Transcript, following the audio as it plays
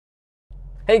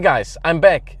Hey guys, I'm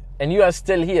back and you are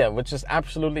still here, which is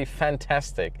absolutely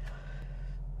fantastic.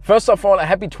 First of all, a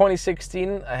happy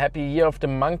 2016, a happy year of the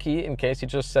monkey, in case you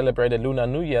just celebrated Lunar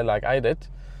New Year like I did.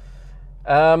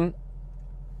 I'm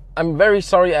very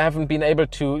sorry I haven't been able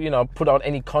to, put out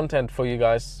any content for you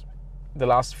guys the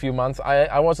last few months.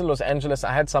 I was in Los Angeles,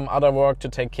 I had some other work to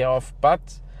take care of,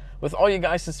 but with all you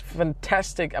guys'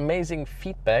 fantastic, amazing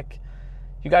feedback,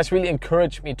 you guys really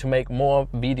encouraged me to make more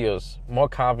videos, more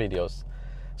car videos.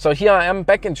 So here I am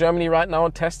back in Germany right now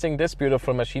testing this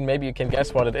beautiful machine. Maybe you can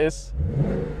guess what it is.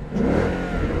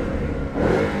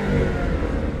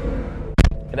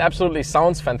 It absolutely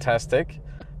sounds fantastic,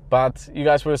 but you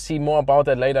guys will see more about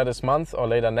that later this month or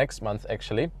later next month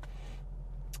actually.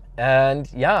 And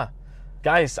yeah,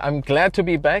 guys, I'm glad to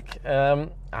be back. I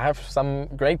have some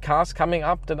great cars coming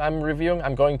up that I'm reviewing.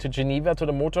 I'm going to Geneva to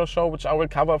the motor show, which I will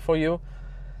cover for you.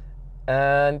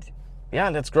 And yeah,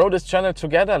 let's grow this channel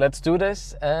together. Let's do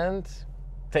this and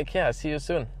take care. See you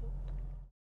soon.